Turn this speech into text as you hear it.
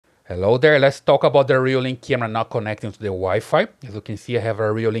Hello there, let's talk about the Reolink camera not connecting to the Wi-Fi. As you can see, I have a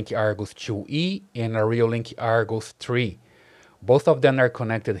Reolink Argus 2E and a Reolink Argus 3. Both of them are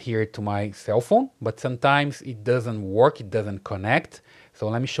connected here to my cell phone, but sometimes it doesn't work, it doesn't connect. So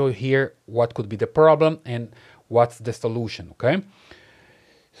let me show you here what could be the problem and what's the solution, okay?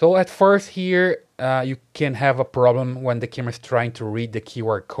 So at first here, you can have a problem when the camera is trying to read the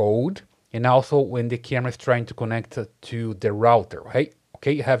QR code and also when the camera is trying to connect to the router, right?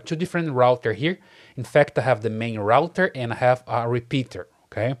 Okay, you have two different routers here. In fact, I have the main router and I have a repeater,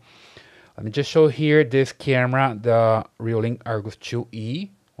 okay? Let me just show here this camera, the Reolink Argus 2E.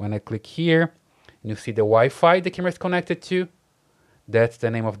 When I click here, you see the Wi-Fi the camera is connected to. That's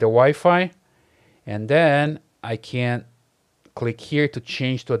the name of the Wi-Fi. And then I can click here to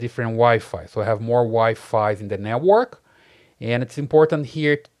change to a different Wi-Fi. So I have more Wi-Fis in the network. And it's important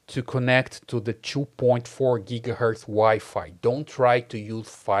here to connect to the 2.4 gigahertz Wi-Fi. Don't try to use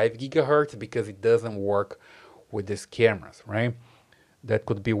 5 gigahertz because it doesn't work with these cameras, right? That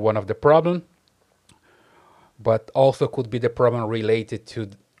could be one of the problems, but also could be the problem related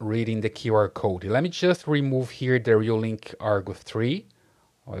to reading the QR code. Let me just remove here the Reolink Argus 3.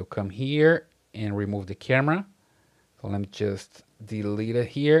 I'll come here and remove the camera. So let me just delete it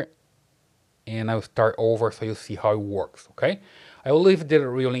here and I'll start over so you'll see how it works, okay? I will leave the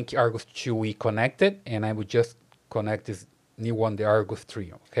Reolink Argus 2E connected and I will just connect this new one, the Argus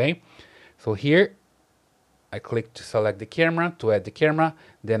 3, okay? So here, I click to select the camera, to add the camera,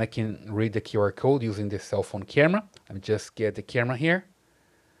 then I can read the QR code using the cell phone camera. Let me just get the camera here,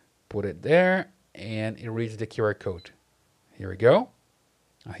 put it there, and it reads the QR code. Here we go.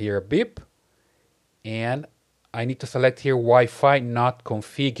 I hear a beep, and I need to select here Wi-Fi not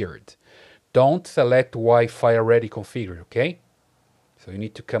configured. Don't select Wi-Fi already configured, okay? So you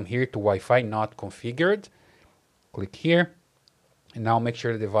need to come here to Wi-Fi not configured. Click here, and now make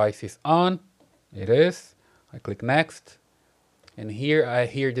sure the device is on. It is. I click next, and here I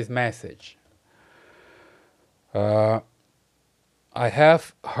hear this message. I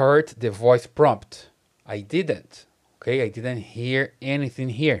have heard the voice prompt. I didn't, okay? I didn't hear anything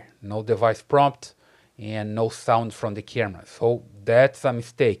here. No device prompt and no sound from the camera. So that's a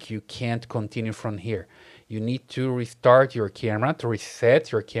mistake. You can't continue from here. You need to restart your camera, to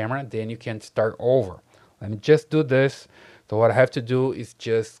reset your camera, then you can start over. Let me just do this. So what I have to do is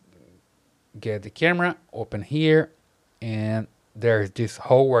just get the camera, open here, and there's this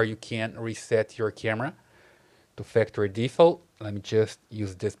hole where you can reset your camera to factory default. Let me just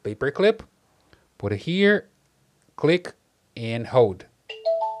use this paper clip, put it here, click, and hold.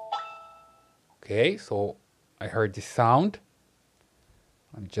 Okay, so I heard the sound.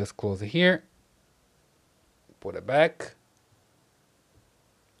 Let me just close it here, put it back,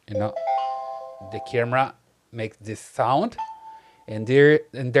 and now the camera makes this sound. And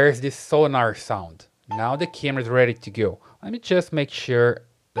there's this sonar sound. Now the camera is ready to go. Let me just make sure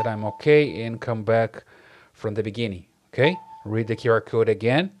that I'm okay and come back from the beginning. Okay, read the QR code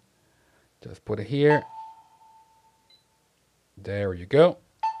again. Just put it here. There you go.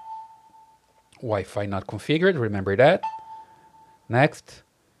 Wi-Fi not configured, remember that. Next,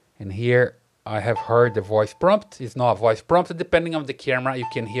 and here I have heard the voice prompt. It's not a voice prompt, depending on the camera, you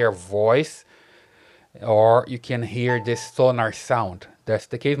can hear voice or you can hear this sonar sound. That's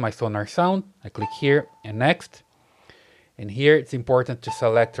the case, my sonar sound. I click here and next. And here it's important to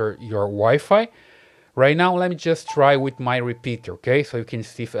select your Wi-Fi. Right now, let me just try with my repeater, okay? So you can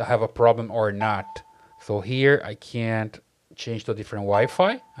see if I have a problem or not. So here I can't change to a different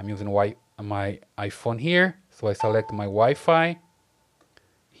Wi-Fi. I'm using my iPhone here. So I select my Wi-Fi.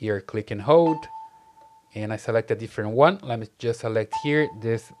 Here, click and hold. And I select a different one. Let me just select here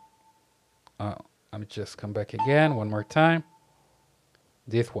this. Let me just come back again one more time.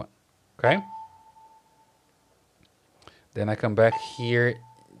 This one, okay? Then I come back here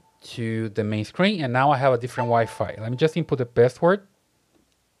to the main screen and now I have a different Wi-Fi. Let me just input the password.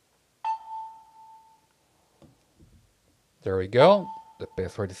 There we go. The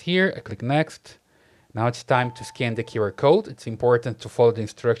password is here. I click next. Now it's time to scan the QR code. It's important to follow the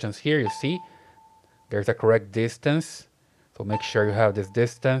instructions here. You see, there's a correct distance. So make sure you have this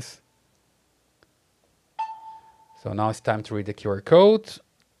distance. So now it's time to read the QR code.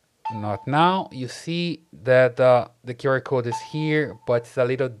 Not now. You see that the QR code is here, but it's a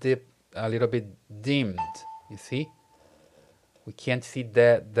little bit dimmed. You see? We can't see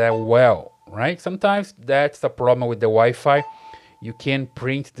that well, right? Sometimes that's a problem with the Wi-Fi. You can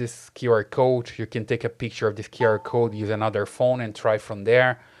print this QR code. You can take a picture of this QR code, use another phone and try from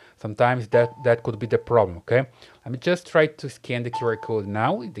there. Sometimes that could be the problem, okay? Let me just try to scan the QR code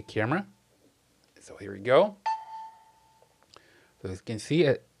now with the camera. So here we go. So as you can see,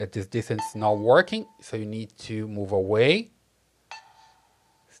 at this distance it's not working, so you need to move away.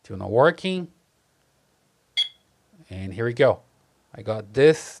 Still not working. And here we go. I got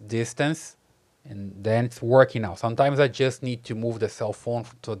this distance, and then it's working now. Sometimes I just need to move the cell phone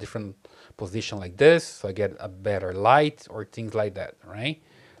to a different position like this, so I get a better light or things like that, right?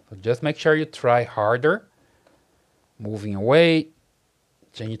 So just make sure you try harder, moving away,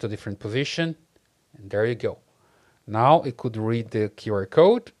 change it to a different position, and there you go. Now it could read the QR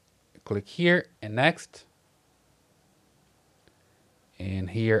code. Click here and next. And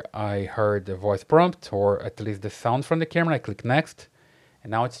here I heard the voice prompt, or at least the sound from the camera. I click next,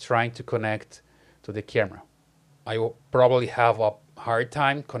 and now it's trying to connect to the camera. I will probably have a hard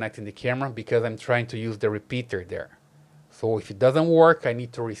time connecting the camera because I'm trying to use the repeater there. So if it doesn't work, I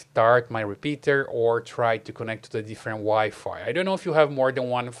need to restart my repeater or try to connect to the different Wi-Fi. I don't know if you have more than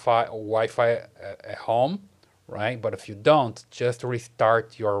one Wi-Fi at home, right? But if you don't, just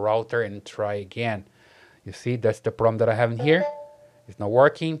restart your router and try again. You see, that's the problem that I have in here. It's not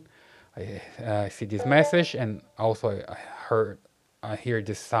working. I see this message, and also I hear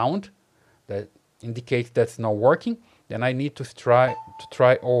this sound that indicates that's not working. Then I need to try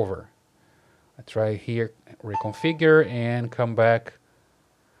over. I try here, reconfigure, and come back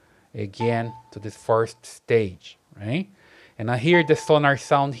again to this first stage, right? And I hear the sonar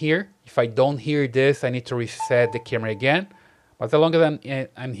sound here. If I don't hear this, I need to reset the camera again. But as long as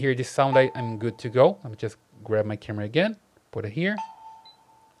I'm hear this sound, I'm good to go. Let me just grab my camera again, put it here,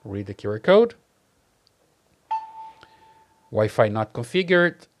 read the QR code. Wi-Fi not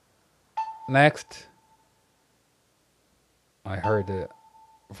configured. Next. I heard the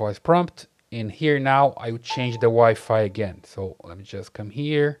voice prompt. In here now, I will change the Wi-Fi again. So let me just come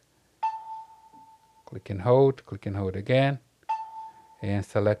here, click and hold again, and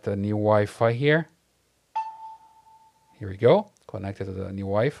select a new Wi-Fi here. Here we go, connected to the new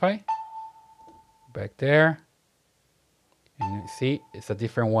Wi-Fi. Back there. And you see, it's a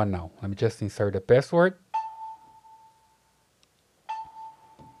different one now. Let me just insert the password.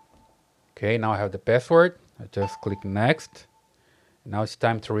 Okay, now I have the password. I just click next. Now it's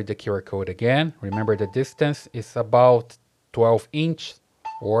time to read the QR code again. Remember the distance is about 12 inches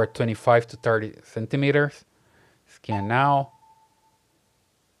or 25 to 30 centimeters. Scan now.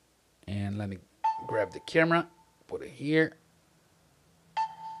 And let me grab the camera, put it here.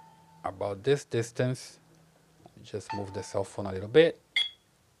 About this distance. Just move the cell phone a little bit.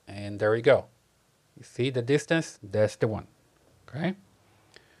 And there we go. You see the distance? That's the one. Okay.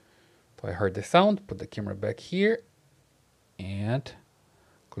 So I heard the sound, put the camera back here. And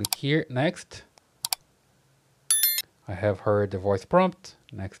click here, next. I have heard the voice prompt,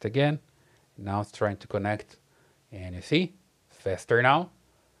 next again. Now it's trying to connect, and you see, faster now.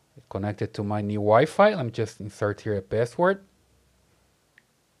 It connected to my new Wi-Fi. Let me just insert here a password.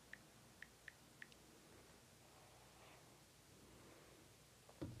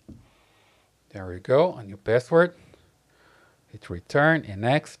 There we go, a new password. Hit return and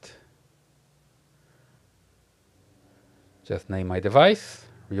next. Just name my device,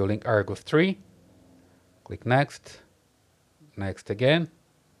 Reolink Argus 3. Click next, next again,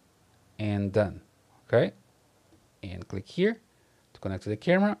 and done. Okay, and click here to connect to the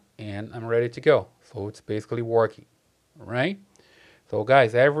camera, and I'm ready to go. So it's basically working, right? So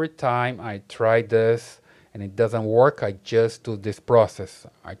guys, every time I try this and it doesn't work, I just do this process.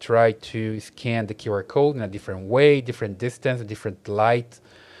 I try to scan the QR code in a different way, different distance, different light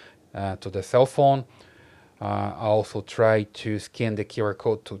to the cell phone. I also try to scan the QR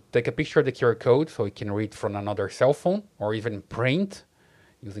code to take a picture of the QR code so it can read from another cell phone or even print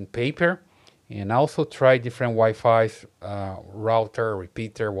using paper. And also try different Wi-Fi's, router,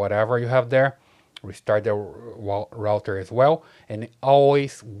 repeater, whatever you have there. Restart the router as well, and it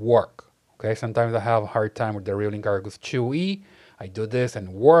always work. Okay, sometimes I have a hard time with the Reolink Argus 2E. I do this and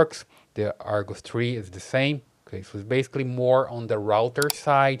it works. The Argus 3 is the same. Okay, so it's basically more on the router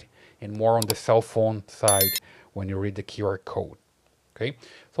side and more on the cell phone side when you read the QR code. Okay,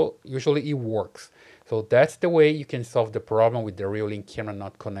 so usually it works. So that's the way you can solve the problem with the Reolink camera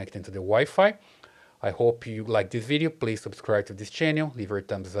not connecting to the Wi-Fi. I hope you like this video. Please subscribe to this channel, leave your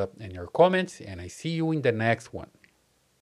thumbs up and your comments, and I see you in the next one.